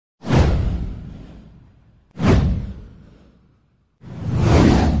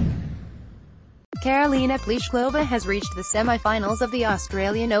Karolína Plíšková has reached the semi-finals of the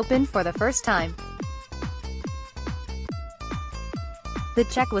Australian Open for the first time. The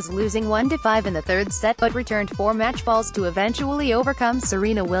Czech was losing 1-5 in the third set but returned 4 match balls to eventually overcome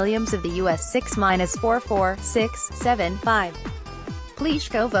Serena Williams of the US 6-4-4, 6-7, 5.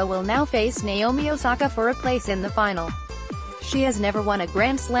 Plíšková will now face Naomi Osaka for a place in the final. She has never won a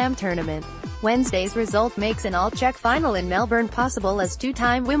Grand Slam tournament. Wednesday's result makes an All-Czech final in Melbourne possible as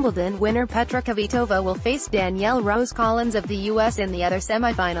two-time Wimbledon winner Petra Kvitová will face Danielle Rose Collins of the US in the other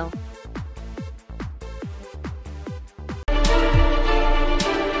semi-final.